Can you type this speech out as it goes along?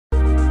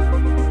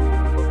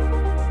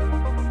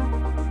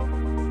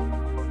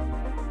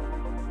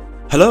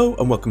Hello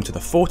and welcome to the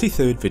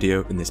 43rd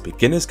video in this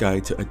beginner's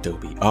guide to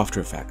Adobe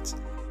After Effects.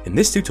 In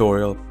this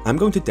tutorial, I'm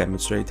going to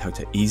demonstrate how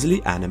to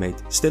easily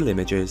animate still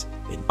images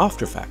in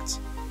After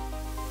Effects.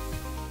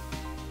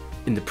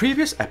 In the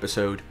previous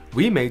episode,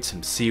 we made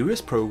some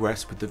serious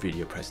progress with the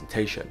video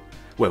presentation,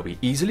 where we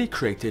easily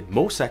created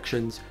more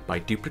sections by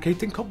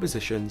duplicating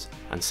compositions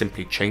and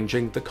simply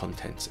changing the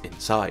contents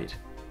inside.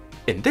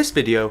 In this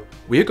video,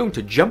 we are going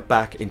to jump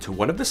back into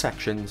one of the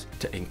sections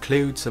to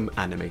include some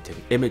animating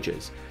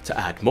images to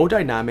add more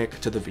dynamic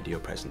to the video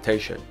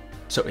presentation.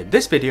 So in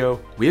this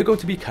video, we are going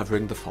to be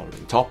covering the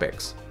following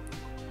topics: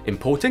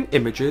 importing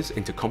images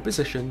into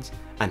compositions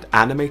and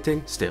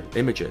animating still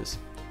images.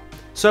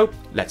 So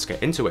let's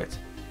get into it.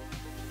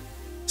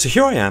 So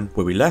here I am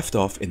where we left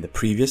off in the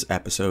previous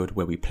episode,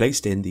 where we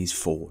placed in these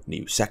 4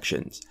 new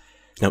sections.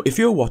 Now, if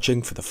you're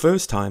watching for the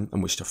first time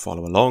and wish to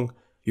follow along,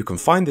 you can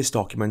find this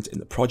document in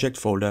the project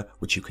folder,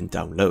 which you can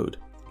download.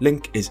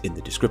 Link is in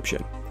the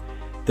description.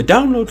 The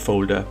download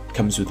folder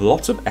comes with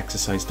lots of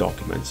exercise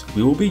documents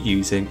we will be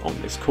using on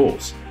this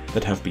course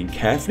that have been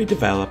carefully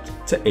developed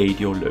to aid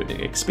your learning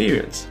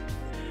experience.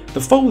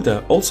 The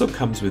folder also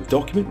comes with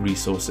document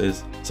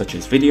resources such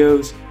as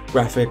videos,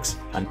 graphics,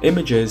 and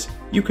images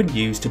you can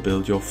use to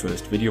build your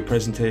first video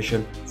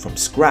presentation from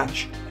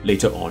scratch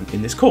later on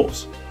in this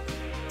course.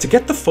 To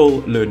get the full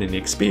learning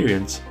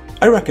experience,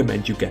 I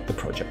recommend you get the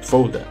project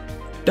folder.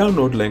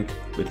 Download link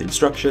with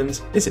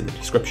instructions is in the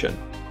description.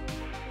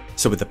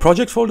 So with the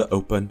project folder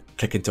open,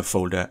 click into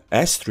folder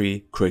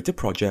S3, create a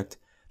project,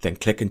 then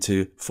click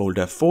into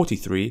folder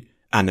 43,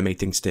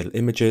 animating still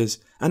images,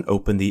 and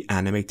open the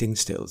animating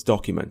stills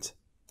document.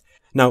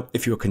 Now,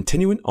 if you are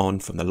continuing on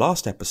from the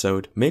last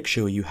episode, make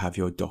sure you have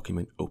your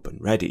document open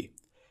ready.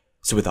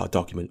 So with our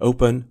document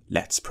open,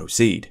 let's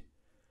proceed.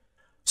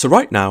 So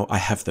right now I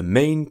have the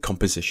main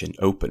composition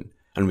open,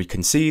 and we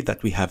can see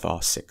that we have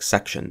our 6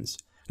 sections.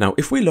 Now,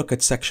 if we look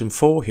at section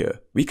 4 here,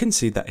 we can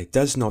see that it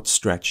does not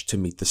stretch to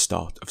meet the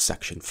start of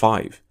section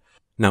 5.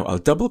 Now, I'll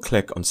double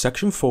click on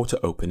section 4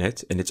 to open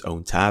it in its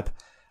own tab,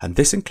 and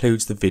this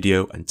includes the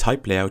video and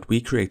type layout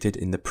we created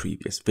in the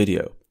previous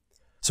video.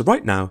 So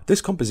right now,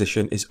 this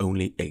composition is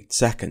only 8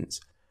 seconds,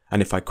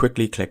 and if I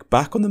quickly click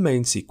back on the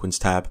main sequence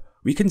tab,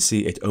 we can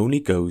see it only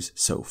goes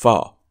so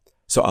far.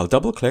 So I'll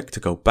double click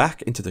to go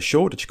back into the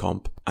shortage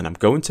comp, and I'm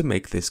going to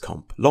make this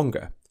comp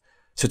longer.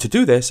 So to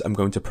do this, I'm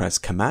going to press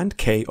Command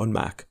K on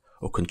Mac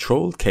or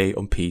Control K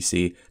on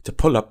PC to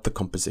pull up the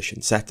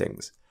composition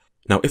settings.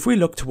 Now, if we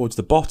look towards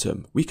the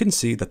bottom, we can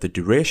see that the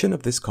duration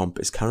of this comp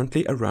is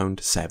currently around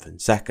 7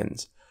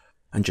 seconds.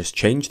 And just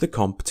change the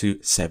comp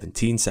to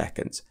 17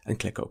 seconds and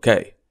click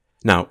OK.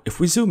 Now, if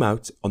we zoom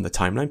out on the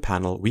timeline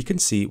panel, we can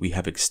see we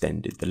have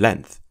extended the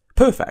length.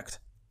 Perfect.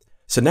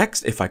 So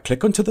next, if I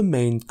click onto the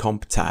main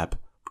comp tab,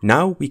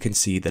 now we can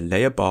see the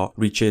layer bar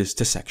reaches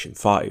to section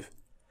 5.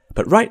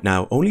 But right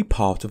now, only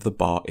part of the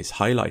bar is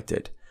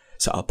highlighted.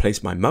 So I'll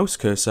place my mouse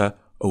cursor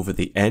over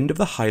the end of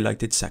the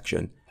highlighted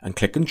section and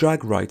click and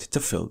drag right to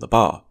fill the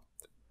bar.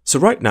 So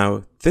right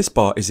now, this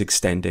bar is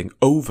extending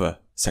over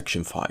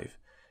section 5.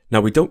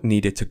 Now we don't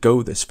need it to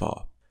go this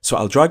far. So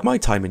I'll drag my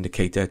time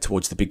indicator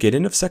towards the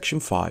beginning of section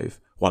 5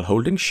 while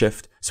holding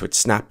shift so it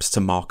snaps to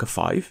marker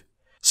 5.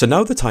 So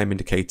now the time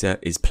indicator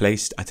is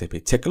placed at a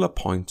particular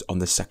point on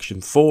the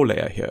section 4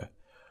 layer here.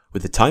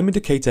 With the time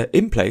indicator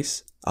in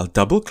place, I'll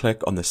double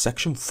click on the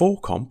section 4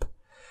 comp,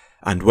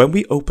 and when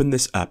we open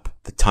this up,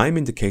 the time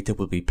indicator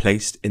will be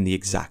placed in the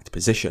exact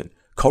position,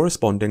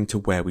 corresponding to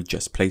where we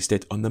just placed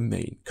it on the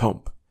main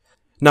comp.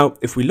 Now,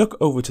 if we look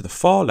over to the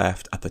far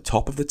left at the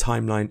top of the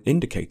timeline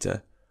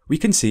indicator, we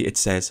can see it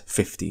says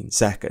 15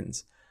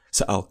 seconds.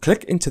 So I'll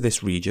click into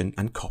this region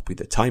and copy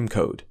the time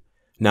code.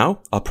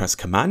 Now, I'll press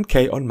Command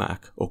K on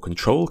Mac or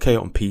Control K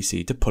on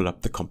PC to pull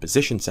up the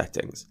composition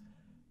settings.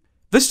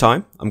 This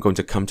time, I'm going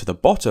to come to the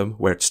bottom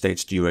where it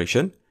states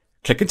duration,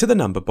 click into the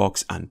number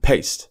box and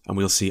paste, and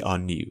we'll see our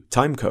new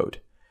time code.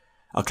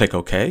 I'll click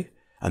OK,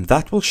 and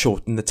that will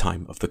shorten the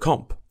time of the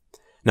comp.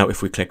 Now,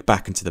 if we click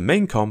back into the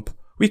main comp,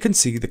 we can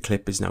see the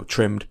clip is now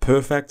trimmed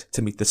perfect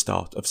to meet the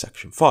start of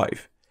section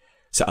 5.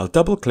 So I'll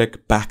double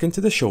click back into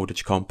the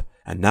shortage comp,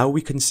 and now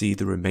we can see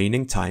the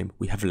remaining time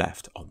we have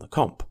left on the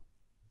comp.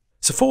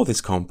 So for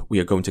this comp, we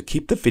are going to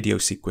keep the video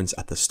sequence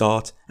at the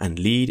start and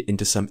lead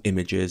into some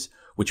images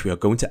which we are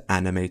going to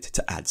animate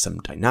to add some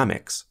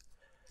dynamics.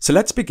 So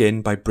let's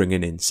begin by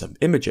bringing in some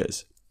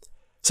images.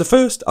 So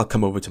first, I'll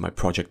come over to my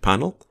project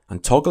panel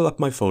and toggle up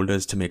my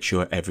folders to make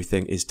sure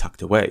everything is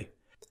tucked away.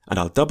 And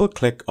I'll double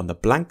click on the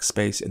blank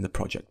space in the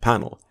project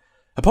panel.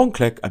 Upon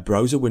click, a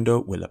browser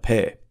window will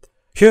appear.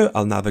 Here,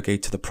 I'll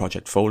navigate to the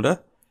project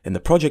folder. In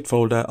the project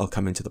folder, I'll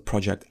come into the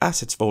project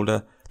assets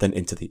folder, then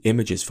into the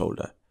images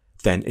folder,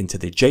 then into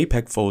the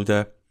JPEG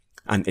folder,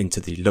 and into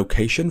the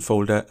location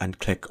folder and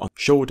click on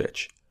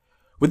shortage.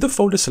 With the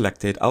folder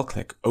selected, I'll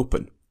click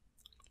open.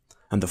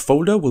 And the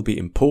folder will be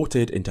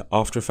imported into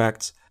After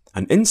Effects,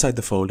 and inside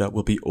the folder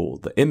will be all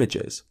the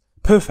images.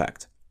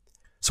 Perfect.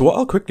 So what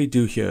I'll quickly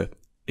do here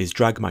is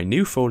drag my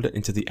new folder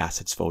into the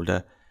assets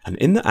folder And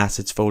in the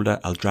assets folder,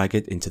 I'll drag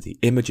it into the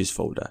images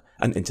folder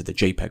and into the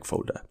JPEG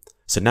folder.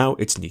 So now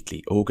it's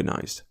neatly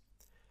organized.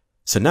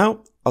 So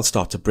now I'll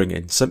start to bring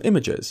in some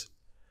images.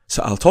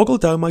 So I'll toggle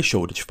down my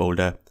Shoreditch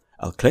folder.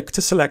 I'll click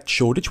to select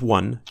Shoreditch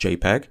 1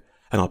 JPEG,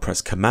 and I'll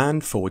press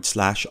Command /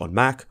 on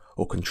Mac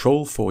or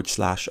Control / on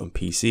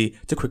PC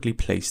to quickly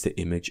place the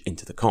image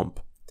into the comp.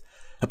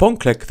 Upon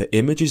click, the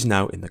image is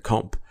now in the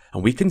comp,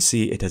 and we can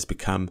see it has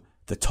become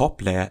the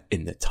top layer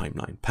in the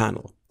timeline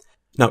panel.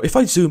 Now, if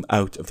I zoom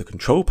out of the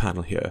control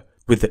panel here,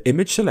 with the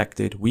image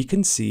selected, we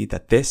can see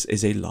that this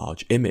is a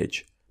large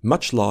image,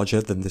 much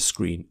larger than the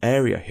screen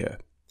area here.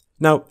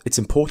 Now, it's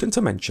important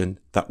to mention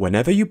that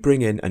whenever you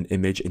bring in an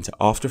image into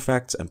After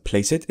Effects and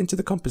place it into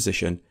the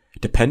composition,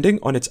 depending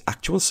on its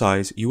actual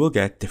size, you will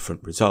get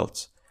different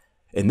results.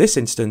 In this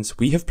instance,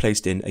 we have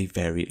placed in a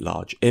very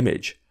large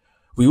image.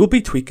 We will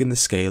be tweaking the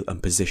scale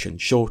and position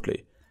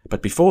shortly,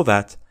 but before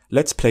that,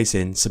 let's place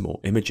in some more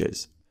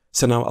images.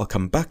 So now I'll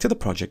come back to the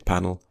project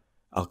panel.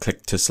 I'll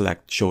click to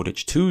select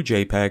Shoreditch 2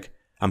 JPEG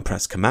and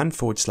press Command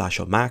 /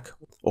 on Mac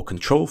or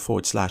Control /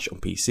 on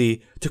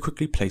PC to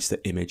quickly place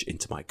the image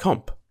into my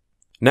comp.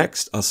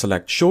 Next, I'll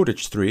select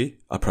Shoreditch 3,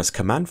 I'll press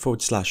Command /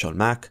 on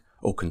Mac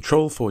or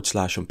Control / on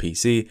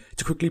PC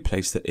to quickly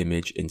place the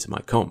image into my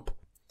comp.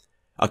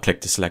 I'll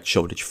click to select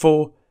Shoreditch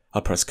 4,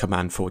 I'll press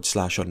Command /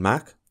 on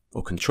Mac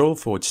or Control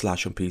 / on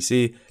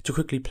PC to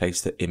quickly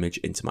place the image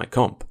into my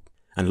comp.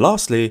 And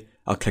lastly,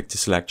 I'll click to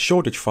select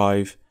Shoreditch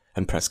 5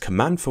 and press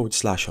Command /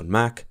 on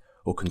Mac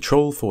or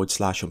Control / on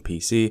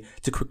PC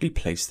to quickly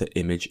place the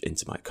image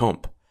into my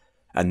comp.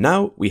 And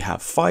now we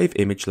have 5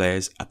 image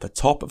layers at the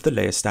top of the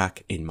layer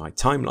stack in my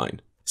timeline.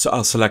 So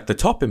I'll select the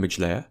top image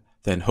layer,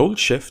 then hold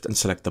Shift and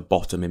select the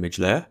bottom image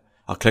layer.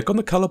 I'll click on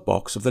the color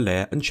box of the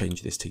layer and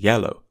change this to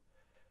yellow.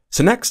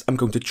 So next I'm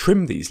going to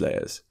trim these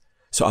layers.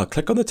 So I'll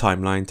click on the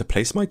timeline to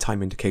place my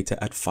time indicator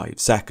at 5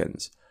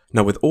 seconds.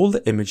 Now with all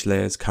the image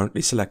layers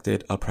currently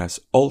selected, I'll press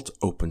Alt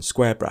open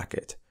square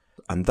bracket,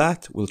 and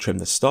that will trim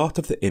the start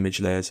of the image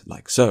layers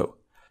like so.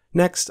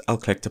 Next, I'll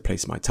click to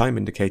place my time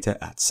indicator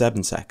at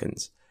 7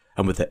 seconds.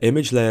 And with the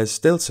image layers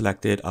still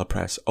selected, I'll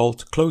press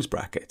Alt close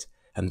bracket,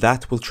 and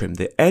that will trim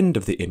the end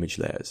of the image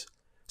layers.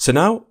 So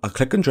now I'll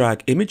click and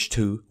drag image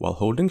 2 while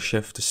holding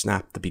Shift to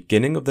snap the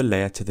beginning of the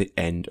layer to the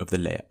end of the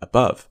layer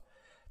above.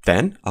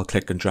 Then I'll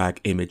click and drag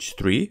image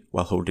 3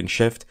 while holding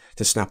Shift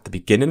to snap the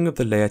beginning of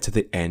the layer to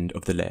the end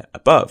of the layer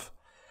above.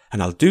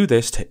 And I'll do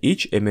this to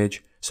each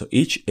image, so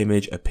each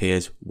image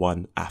appears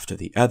one after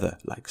the other,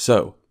 like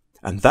so.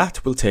 And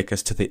that will take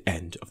us to the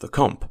end of the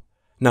comp.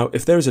 Now,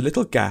 if there is a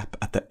little gap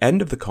at the end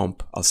of the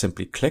comp, I'll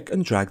simply click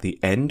and drag the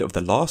end of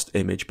the last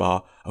image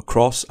bar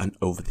across and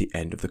over the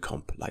end of the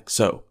comp, like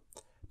so.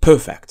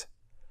 Perfect.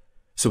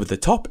 So with the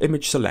top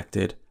image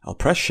selected, I'll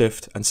press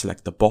Shift and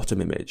select the bottom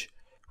image.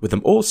 With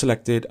them all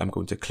selected, I'm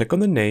going to click on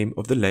the name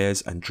of the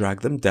layers and drag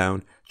them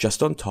down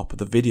just on top of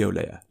the video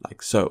layer,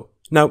 like so.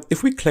 Now,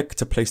 if we click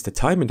to place the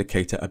time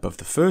indicator above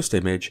the first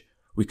image,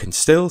 we can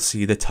still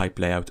see the type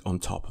layout on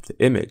top of the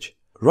image.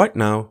 Right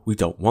now, we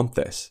don't want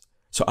this.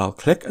 So I'll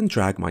click and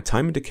drag my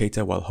time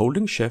indicator while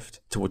holding Shift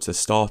towards the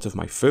start of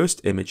my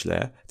first image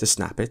layer to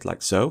snap it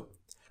like so.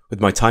 With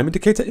my time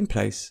indicator in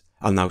place,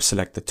 I'll now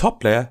select the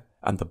top layer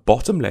and the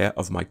bottom layer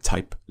of my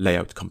type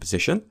layout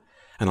composition,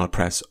 and I'll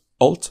press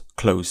Alt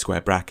close square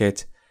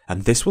bracket,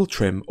 and this will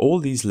trim all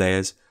these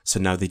layers so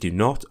now they do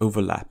not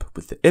overlap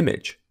with the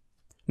image.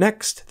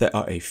 Next, there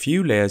are a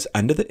few layers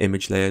under the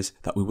image layers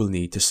that we will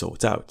need to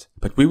sort out,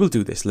 but we will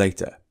do this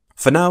later.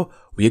 For now,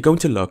 we are going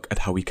to look at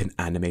how we can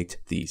animate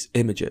these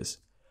images.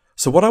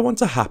 So what I want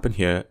to happen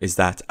here is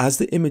that as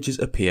the images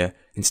appear,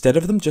 instead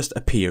of them just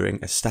appearing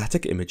as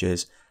static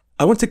images,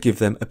 I want to give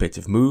them a bit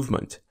of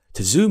movement,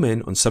 to zoom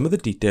in on some of the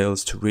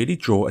details to really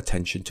draw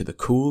attention to the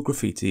cool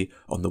graffiti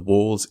on the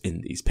walls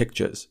in these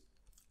pictures.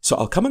 So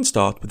I'll come and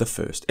start with the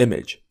first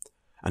image.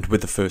 And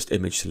with the first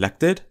image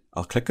selected,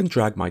 I'll click and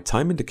drag my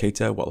time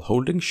indicator while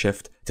holding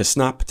Shift to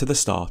snap to the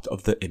start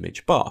of the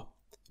image bar.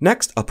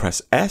 Next, I'll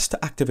press S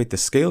to activate the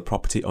scale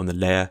property on the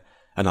layer,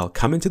 and I'll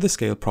come into the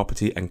scale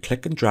property and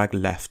click and drag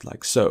left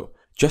like so,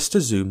 just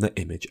to zoom the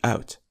image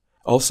out.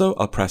 Also,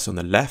 I'll press on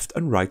the left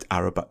and right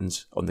arrow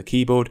buttons on the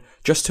keyboard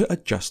just to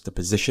adjust the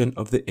position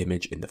of the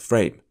image in the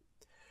frame.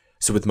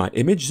 So with my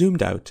image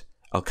zoomed out,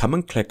 I'll come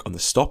and click on the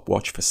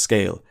stopwatch for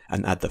scale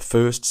and add the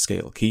first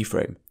scale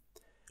keyframe.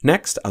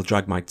 Next, I'll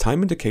drag my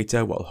time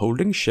indicator while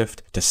holding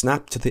Shift to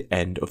snap to the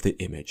end of the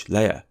image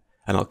layer.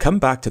 And I'll come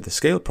back to the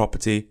scale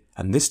property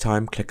and this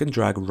time click and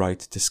drag right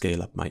to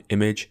scale up my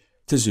image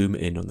to zoom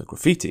in on the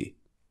graffiti.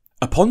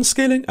 Upon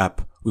scaling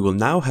up, we will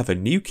now have a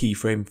new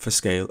keyframe for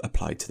scale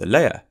applied to the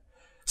layer.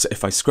 So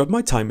if I scrub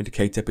my time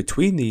indicator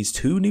between these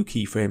two new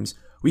keyframes,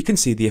 we can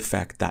see the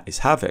effect that is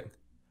having.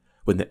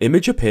 When the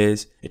image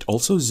appears, it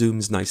also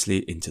zooms nicely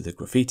into the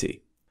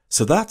graffiti.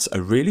 So that's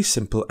a really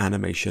simple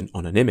animation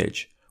on an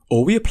image.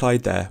 All we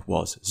applied there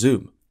was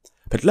zoom.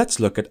 But let's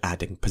look at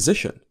adding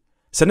position.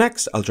 So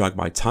next, I'll drag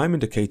my time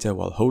indicator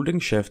while holding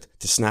Shift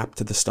to snap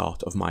to the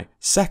start of my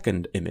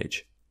second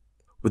image.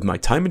 With my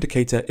time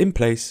indicator in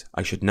place,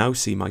 I should now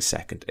see my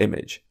second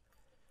image.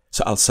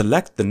 So I'll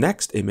select the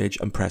next image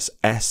and press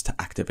S to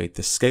activate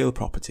the scale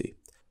property.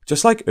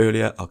 Just like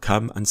earlier, I'll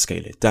come and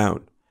scale it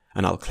down,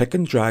 and I'll click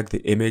and drag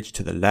the image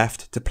to the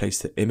left to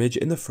place the image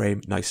in the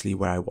frame nicely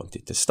where I want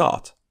it to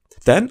start.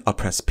 Then I'll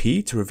press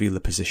P to reveal the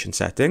position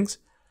settings.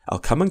 I'll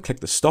come and click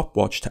the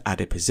stopwatch to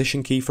add a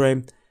position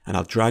keyframe, and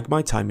I'll drag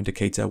my time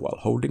indicator while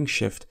holding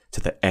Shift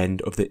to the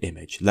end of the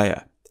image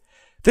layer.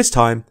 This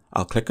time,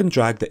 I'll click and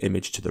drag the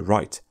image to the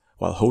right,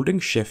 while holding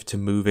Shift to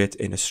move it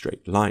in a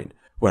straight line,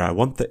 where I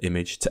want the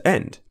image to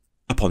end.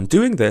 Upon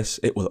doing this,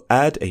 it will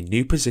add a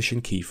new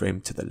position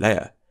keyframe to the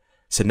layer.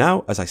 So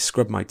now, as I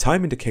scrub my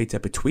time indicator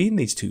between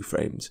these two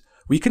frames,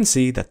 we can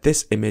see that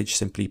this image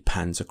simply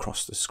pans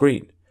across the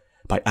screen.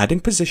 By adding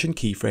position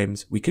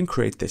keyframes, we can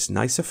create this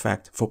nice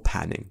effect for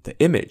panning the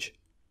image.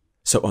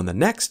 So on the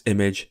next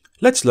image,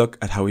 let's look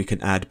at how we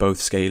can add both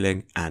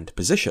scaling and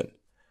position.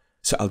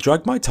 So I'll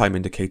drag my time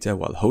indicator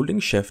while holding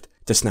Shift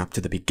to snap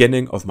to the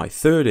beginning of my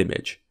third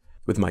image.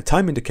 With my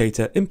time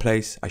indicator in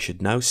place, I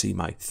should now see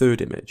my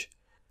third image.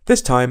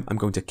 This time, I'm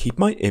going to keep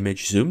my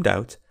image zoomed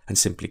out and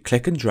simply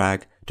click and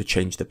drag to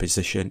change the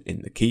position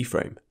in the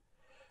keyframe.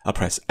 I'll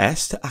press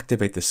S to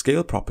activate the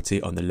scale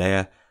property on the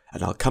layer,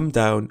 and I'll come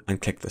down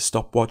and click the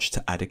stopwatch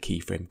to add a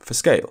keyframe for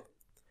scale.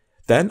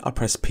 Then I'll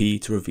press P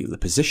to reveal the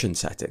position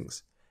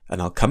settings,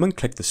 and I'll come and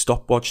click the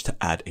stopwatch to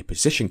add a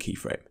position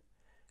keyframe.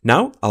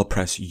 Now I'll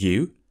press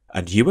U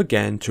and U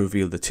again to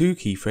reveal the two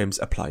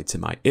keyframes applied to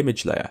my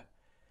image layer.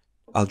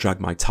 I'll drag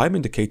my time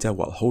indicator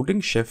while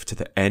holding Shift to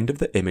the end of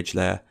the image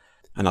layer,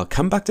 and I'll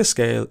come back to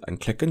scale and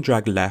click and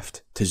drag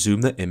left to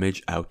zoom the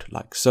image out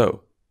like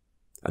so.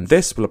 And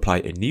this will apply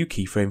a new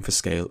keyframe for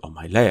scale on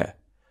my layer.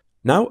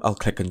 Now I'll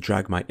click and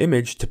drag my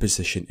image to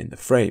position in the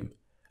frame.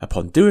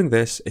 Upon doing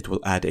this, it will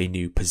add a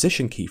new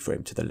position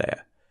keyframe to the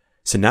layer.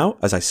 So now,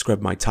 as I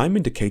scrub my time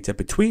indicator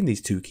between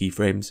these two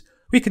keyframes,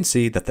 we can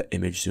see that the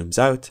image zooms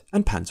out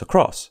and pans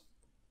across.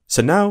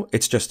 So now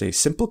it's just a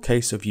simple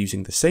case of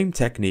using the same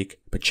technique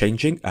but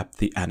changing up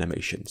the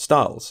animation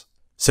styles.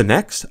 So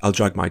next, I'll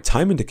drag my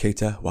time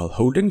indicator while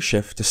holding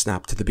Shift to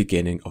snap to the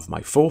beginning of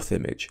my fourth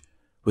image.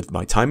 With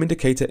my time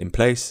indicator in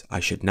place, I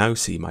should now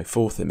see my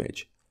fourth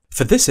image.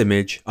 For this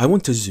image, I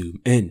want to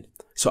zoom in,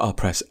 so I'll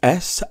press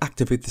S to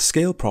activate the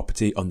scale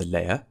property on the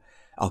layer.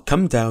 I'll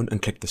come down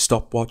and click the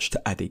stopwatch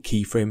to add a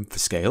keyframe for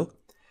scale.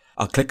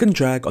 I'll click and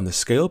drag on the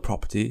scale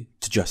property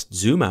to just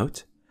zoom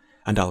out,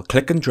 and I'll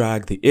click and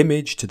drag the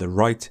image to the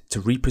right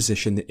to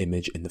reposition the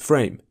image in the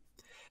frame.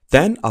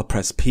 Then I'll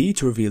press P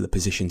to reveal the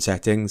position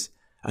settings,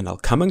 and I'll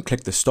come and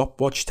click the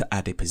stopwatch to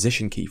add a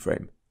position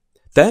keyframe.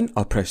 Then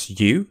I'll press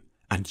U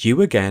and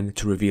U again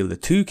to reveal the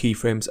two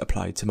keyframes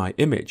applied to my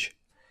image.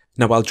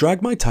 Now I'll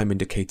drag my time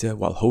indicator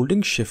while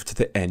holding Shift to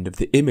the end of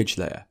the image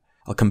layer.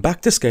 I'll come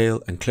back to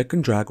scale and click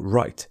and drag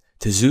right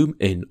to zoom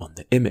in on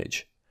the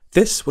image.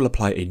 This will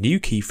apply a new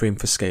keyframe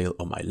for scale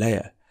on my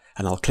layer,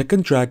 and I'll click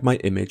and drag my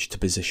image to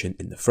position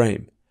in the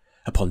frame.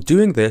 Upon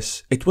doing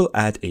this, it will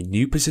add a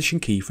new position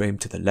keyframe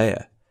to the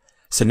layer.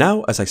 So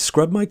now, as I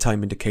scrub my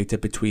time indicator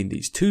between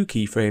these two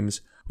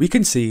keyframes, we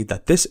can see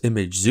that this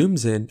image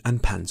zooms in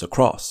and pans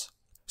across.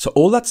 So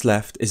all that's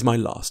left is my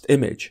last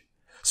image.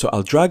 So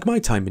I'll drag my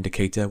time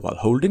indicator while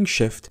holding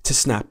Shift to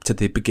snap to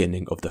the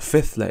beginning of the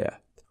fifth layer.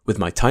 With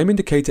my time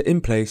indicator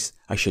in place,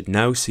 I should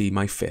now see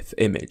my fifth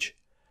image.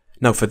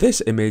 Now for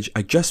this image,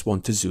 I just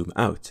want to zoom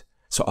out.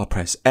 So I'll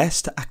press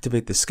S to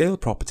activate the scale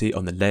property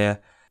on the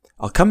layer.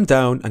 I'll come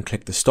down and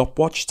click the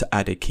stopwatch to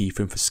add a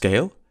keyframe for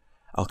scale.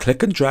 I'll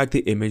click and drag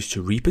the image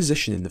to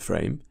reposition in the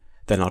frame.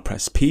 Then I'll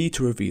press P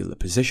to reveal the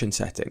position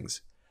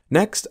settings.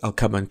 Next, I'll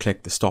come and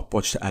click the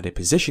stopwatch to add a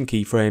position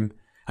keyframe,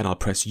 and I'll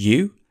press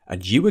U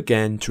and U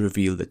again to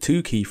reveal the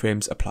two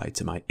keyframes applied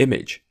to my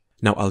image.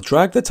 Now I'll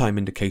drag the time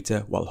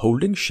indicator while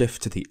holding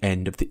Shift to the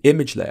end of the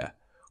image layer.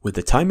 With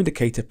the time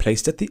indicator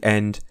placed at the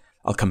end,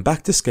 I'll come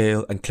back to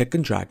scale and click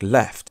and drag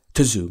left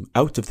to zoom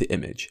out of the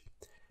image.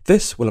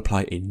 This will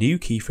apply a new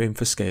keyframe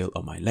for scale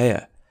on my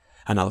layer,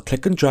 and I'll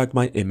click and drag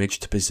my image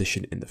to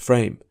position in the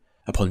frame.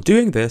 Upon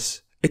doing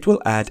this, it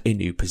will add a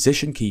new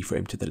position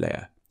keyframe to the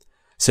layer.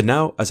 So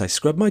now, as I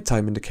scrub my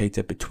time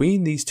indicator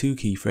between these two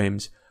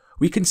keyframes,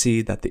 we can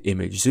see that the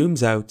image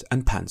zooms out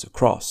and pans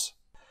across.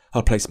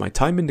 I'll place my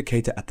time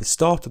indicator at the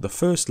start of the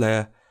first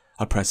layer.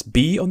 I'll press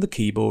B on the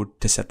keyboard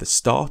to set the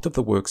start of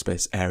the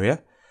workspace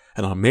area,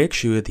 and I'll make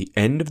sure the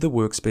end of the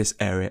workspace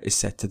area is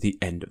set to the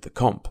end of the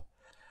comp.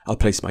 I'll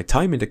place my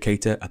time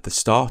indicator at the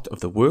start of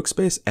the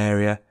workspace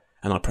area,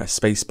 and I'll press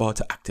spacebar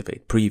to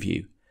activate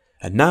preview.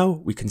 And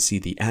now we can see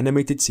the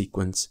animated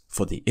sequence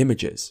for the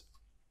images.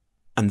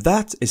 And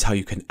that is how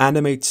you can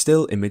animate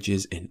still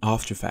images in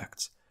After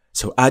Effects.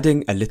 So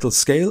adding a little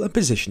scale and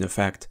position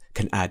effect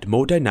can add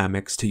more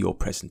dynamics to your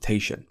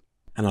presentation.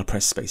 And I'll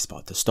press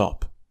spacebar to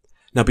stop.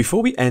 Now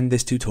before we end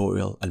this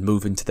tutorial and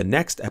move into the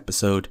next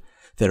episode,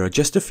 there are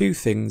just a few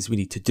things we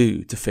need to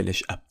do to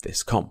finish up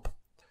this comp.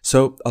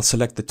 So I'll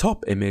select the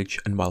top image,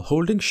 and while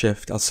holding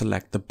Shift, I'll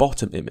select the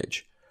bottom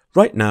image.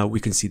 Right now we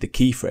can see the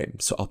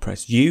keyframe, so I'll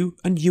press U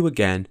and U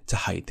again to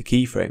hide the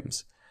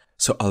keyframes.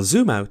 So I'll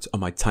zoom out on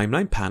my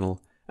timeline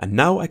panel and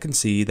now I can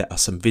see there are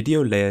some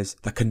video layers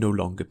that can no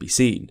longer be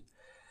seen.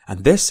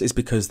 And this is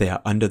because they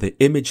are under the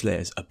image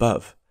layers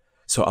above.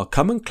 So I'll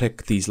come and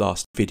click these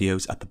last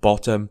videos at the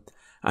bottom,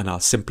 and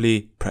I'll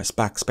simply press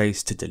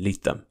backspace to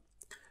delete them.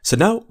 So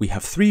now we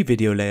have 3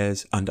 video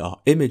layers under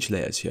our image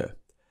layers here.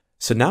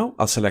 So now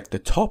I'll select the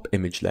top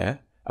image layer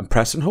and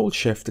press and hold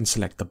Shift and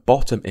select the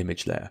bottom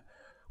image layer.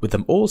 With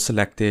them all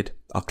selected,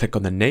 I'll click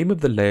on the name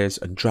of the layers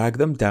and drag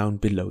them down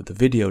below the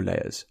video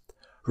layers.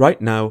 Right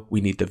now,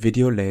 we need the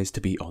video layers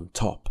to be on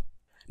top.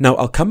 Now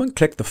I'll come and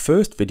click the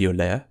first video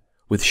layer.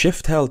 With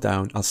Shift held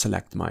down, I'll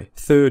select my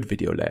third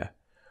video layer.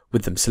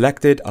 With them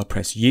selected, I'll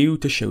press U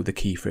to show the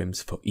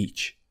keyframes for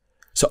each.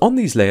 So on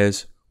these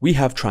layers, we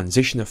have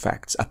transition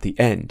effects at the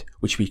end,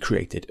 which we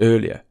created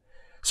earlier.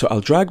 So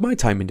I'll drag my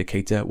time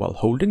indicator while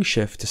holding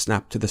Shift to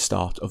snap to the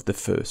start of the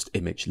first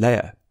image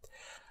layer.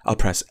 I'll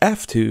press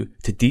F2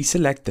 to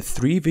deselect the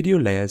 3 video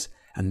layers,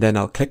 and then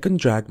I'll click and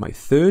drag my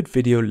third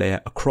video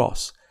layer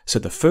across, so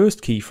the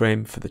first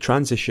keyframe for the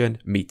transition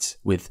meets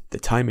with the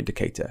time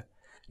indicator.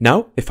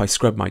 Now, if I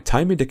scrub my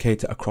time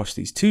indicator across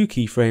these 2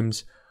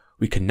 keyframes,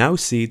 we can now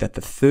see that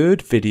the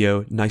third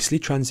video nicely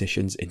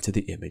transitions into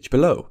the image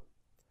below.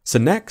 So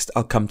next,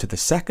 I'll come to the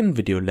second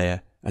video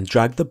layer and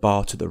drag the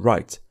bar to the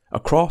right,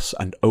 across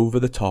and over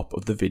the top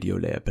of the video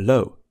layer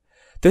below.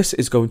 This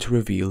is going to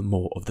reveal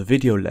more of the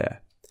video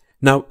layer.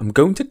 Now I'm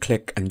going to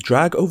click and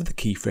drag over the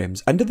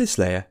keyframes under this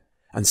layer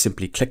and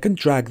simply click and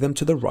drag them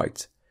to the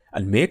right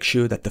and make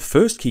sure that the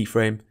first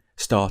keyframe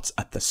starts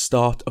at the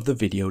start of the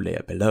video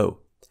layer below.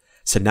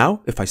 So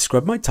now if I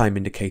scrub my time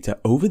indicator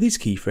over these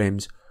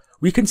keyframes,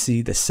 we can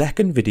see the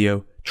second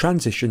video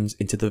transitions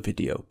into the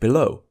video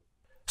below.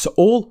 So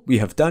all we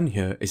have done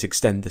here is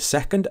extend the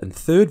second and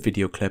third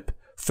video clip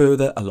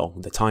further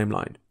along the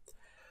timeline.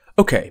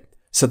 Okay,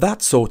 so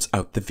that sorts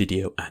out the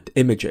video and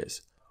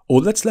images. All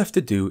that's left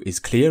to do is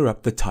clear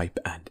up the type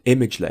and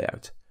image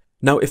layout.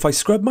 Now if I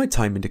scrub my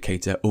time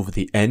indicator over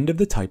the end of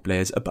the type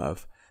layers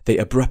above, they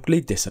abruptly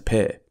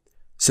disappear.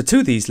 So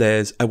to these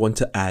layers I want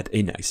to add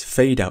a nice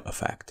fade out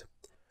effect.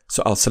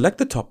 So I'll select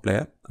the top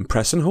layer and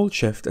press and hold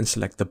Shift and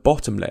select the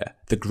bottom layer,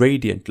 the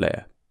gradient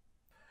layer.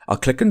 I'll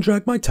click and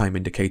drag my time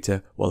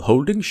indicator while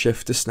holding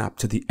Shift to snap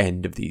to the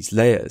end of these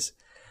layers,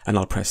 and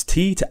I'll press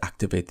T to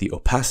activate the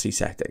opacity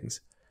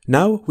settings.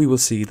 Now we will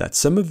see that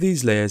some of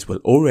these layers will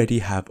already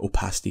have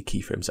opacity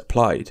keyframes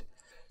applied.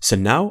 So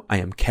now I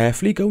am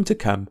carefully going to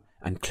come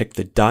and click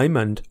the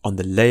diamond on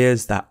the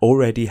layers that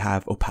already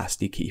have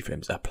opacity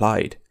keyframes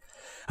applied.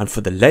 And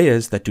for the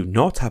layers that do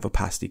not have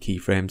opacity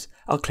keyframes,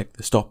 I'll click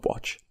the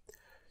stopwatch.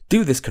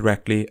 Do this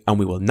correctly and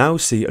we will now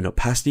see an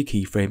opacity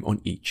keyframe on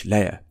each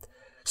layer.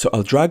 So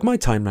I'll drag my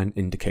timeline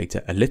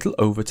indicator a little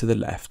over to the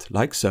left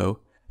like so,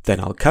 then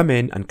I'll come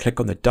in and click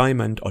on the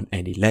diamond on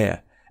any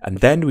layer, and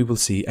then we will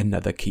see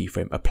another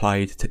keyframe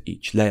applied to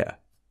each layer.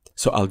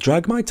 So I'll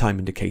drag my time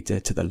indicator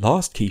to the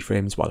last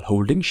keyframes while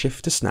holding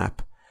Shift to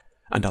snap,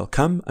 and I'll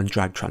come and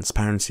drag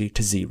transparency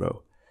to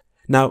 0.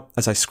 Now,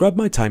 as I scrub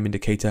my time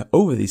indicator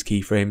over these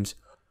keyframes,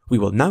 we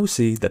will now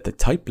see that the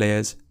type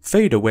layers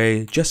fade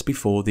away just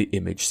before the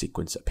image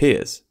sequence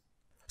appears.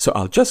 So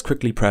I'll just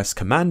quickly press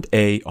Command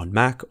A on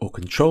Mac or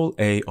Control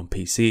A on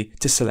PC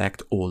to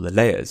select all the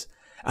layers,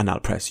 and I'll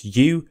press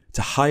U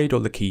to hide all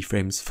the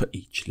keyframes for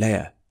each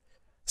layer.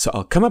 So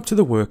I'll come up to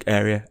the work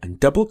area and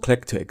double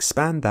click to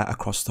expand that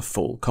across the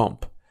full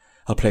comp.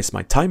 I'll place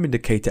my time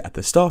indicator at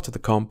the start of the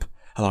comp,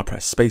 and I'll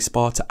press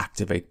spacebar to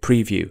activate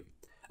preview.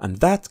 And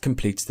that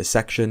completes the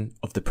section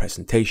of the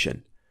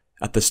presentation.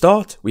 At the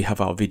start, we have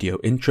our video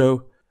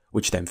intro,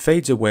 which then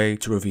fades away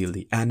to reveal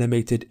the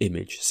animated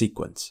image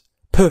sequence.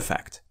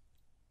 Perfect.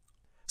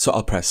 So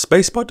I'll press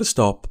spacebar to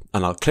stop,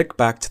 and I'll click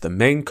back to the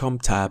main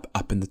comp tab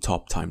up in the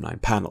top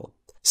timeline panel.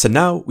 So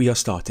now we are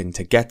starting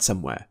to get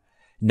somewhere.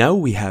 Now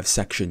we have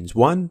sections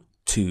 1,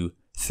 2,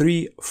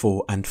 3,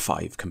 4 and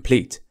 5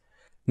 complete.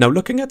 Now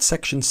looking at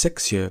section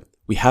 6 here,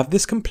 we have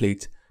this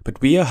complete,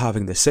 but we are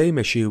having the same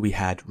issue we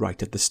had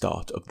right at the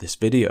start of this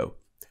video.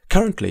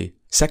 Currently,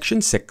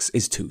 section 6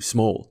 is too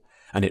small,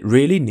 and it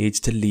really needs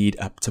to lead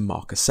up to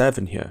marker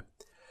 7 here.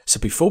 So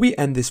before we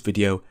end this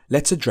video,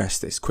 let's address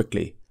this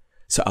quickly.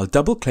 So I'll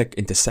double click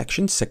into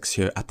section 6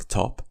 here at the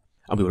top,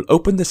 and we will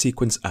open the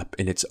sequence up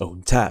in its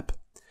own tab.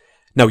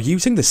 Now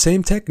using the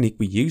same technique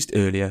we used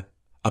earlier,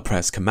 I'll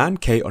press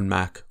Command K on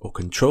Mac or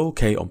Control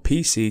K on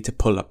PC to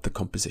pull up the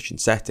composition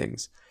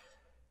settings.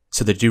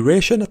 So the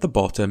duration at the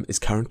bottom is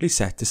currently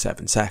set to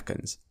 7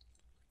 seconds.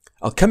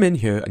 I'll come in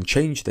here and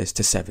change this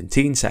to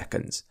 17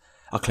 seconds.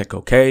 I'll click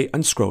OK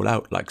and scroll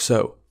out like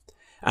so.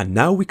 And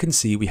now we can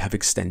see we have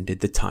extended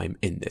the time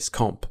in this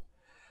comp.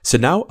 So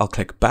now I'll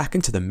click back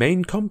into the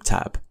main comp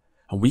tab,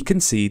 and we can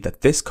see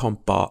that this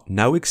comp bar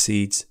now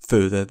exceeds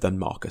further than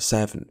marker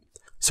 7.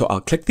 So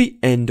I'll click the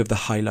end of the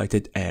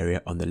highlighted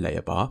area on the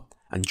layer bar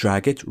and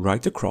drag it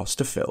right across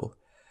to fill.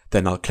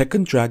 Then I'll click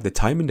and drag the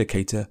time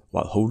indicator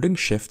while holding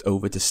Shift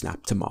over to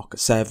snap to marker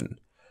 7.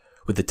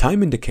 With the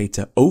time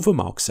indicator over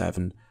mark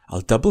 7,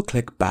 I'll double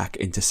click back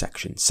into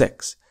section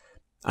 6.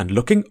 And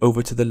looking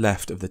over to the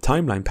left of the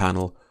timeline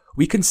panel,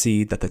 we can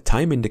see that the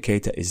time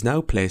indicator is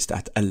now placed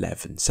at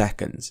 11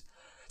 seconds.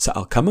 So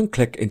I'll come and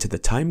click into the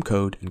time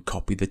code and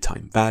copy the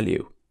time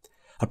value.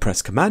 I'll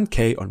press Command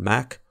K on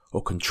Mac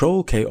or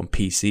Control K on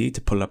PC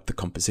to pull up the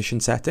composition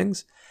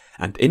settings,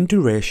 and in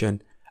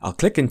duration, I'll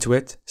click into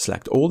it,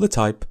 select all the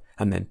type,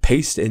 and then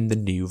paste in the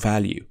new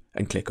value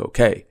and click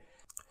OK.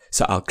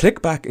 So I'll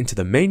click back into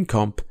the main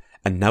comp,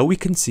 and now we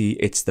can see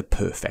it's the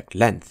perfect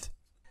length.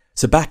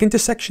 So back into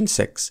section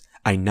 6,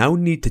 I now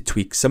need to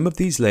tweak some of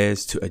these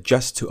layers to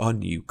adjust to our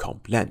new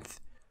comp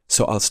length.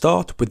 So I'll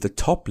start with the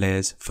top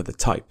layers for the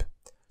type.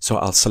 So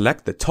I'll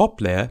select the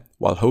top layer,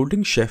 while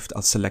holding Shift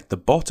I'll select the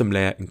bottom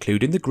layer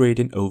including the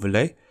gradient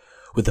overlay.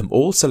 With them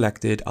all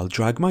selected, I'll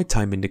drag my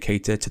time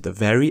indicator to the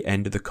very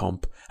end of the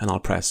comp and I'll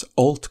press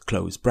Alt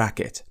close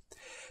bracket.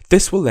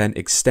 This will then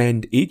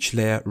extend each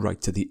layer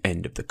right to the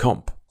end of the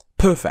comp.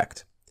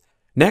 Perfect.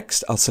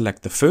 Next I'll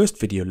select the first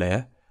video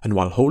layer, and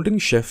while holding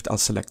Shift I'll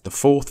select the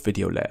fourth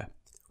video layer.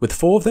 With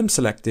 4 of them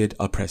selected,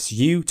 I'll press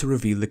U to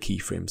reveal the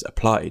keyframes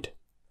applied.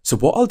 So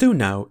what I'll do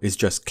now is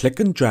just click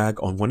and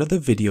drag on one of the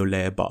video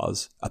layer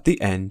bars at the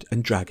end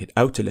and drag it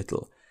out a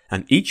little,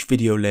 and each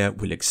video layer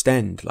will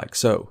extend like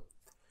so.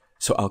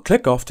 So I'll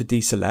click off to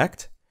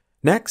deselect.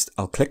 Next,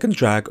 I'll click and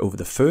drag over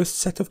the first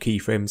set of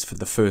keyframes for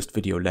the first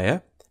video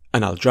layer,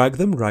 and I'll drag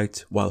them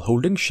right while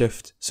holding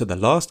Shift so the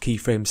last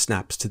keyframe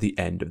snaps to the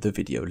end of the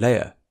video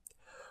layer.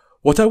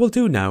 What I will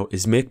do now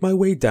is make my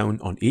way down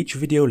on each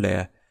video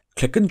layer,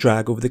 click and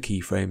drag over the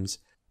keyframes,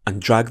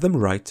 and drag them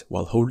right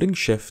while holding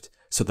Shift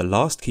so the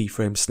last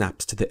keyframe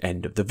snaps to the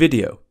end of the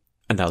video.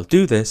 And I'll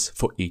do this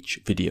for each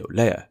video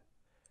layer.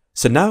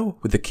 So now,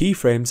 with the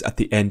keyframes at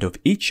the end of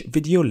each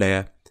video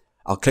layer,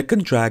 I'll click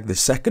and drag the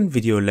second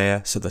video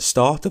layer so the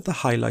start of the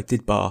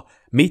highlighted bar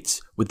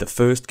meets with the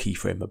first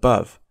keyframe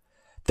above.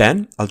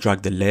 Then I'll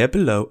drag the layer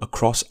below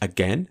across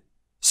again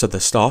so the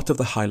start of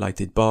the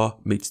highlighted bar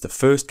meets the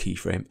first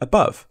keyframe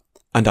above.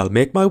 And I'll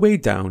make my way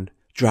down,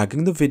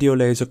 dragging the video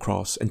layers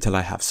across until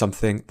I have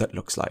something that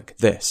looks like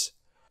this.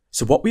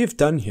 So what we have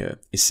done here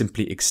is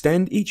simply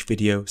extend each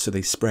video so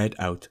they spread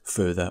out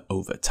further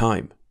over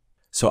time.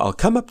 So I'll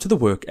come up to the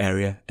work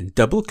area and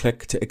double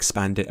click to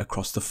expand it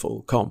across the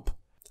full comp.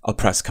 I'll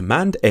press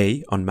Command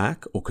A on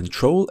Mac or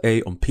Control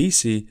A on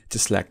PC to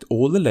select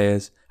all the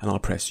layers, and I'll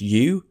press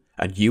U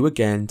and U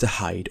again to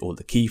hide all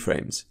the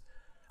keyframes.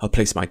 I'll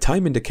place my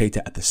time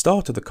indicator at the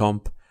start of the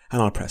comp,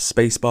 and I'll press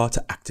spacebar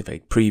to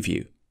activate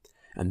preview.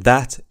 And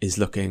that is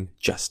looking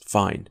just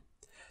fine.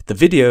 The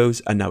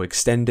videos are now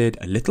extended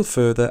a little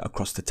further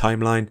across the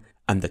timeline,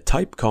 and the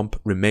type comp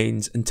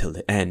remains until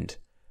the end.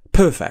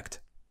 Perfect.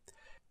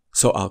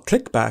 So I'll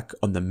click back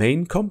on the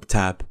main comp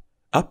tab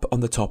up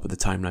on the top of the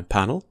timeline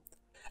panel,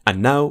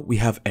 and now we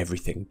have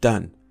everything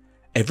done.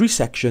 Every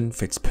section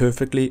fits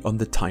perfectly on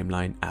the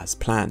timeline as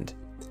planned.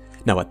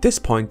 Now at this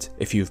point,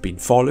 if you've been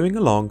following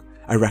along,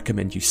 I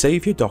recommend you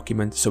save your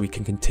document so we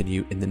can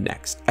continue in the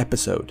next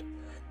episode.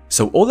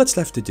 So all that's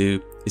left to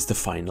do is the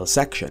final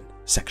section,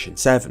 section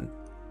 7.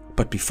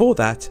 But before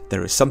that,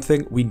 there is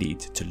something we need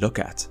to look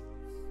at.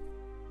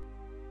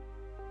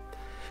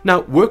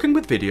 Now, working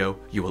with video,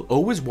 you will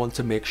always want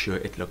to make sure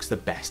it looks the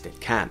best it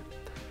can.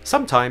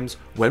 Sometimes,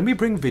 when we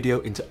bring video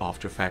into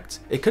After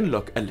Effects, it can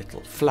look a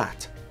little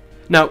flat.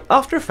 Now,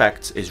 After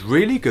Effects is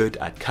really good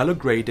at color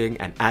grading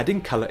and adding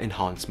color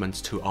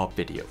enhancements to our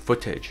video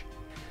footage.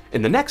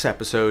 In the next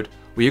episode,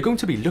 we are going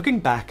to be looking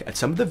back at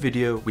some of the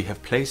video we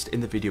have placed in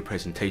the video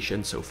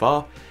presentation so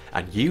far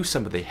and use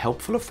some of the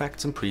helpful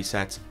effects and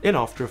presets in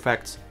After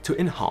Effects to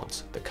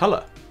enhance the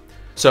color.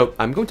 So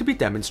I'm going to be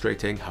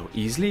demonstrating how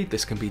easily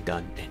this can be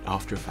done in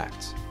After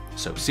Effects.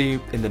 So see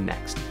you in the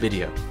next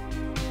video.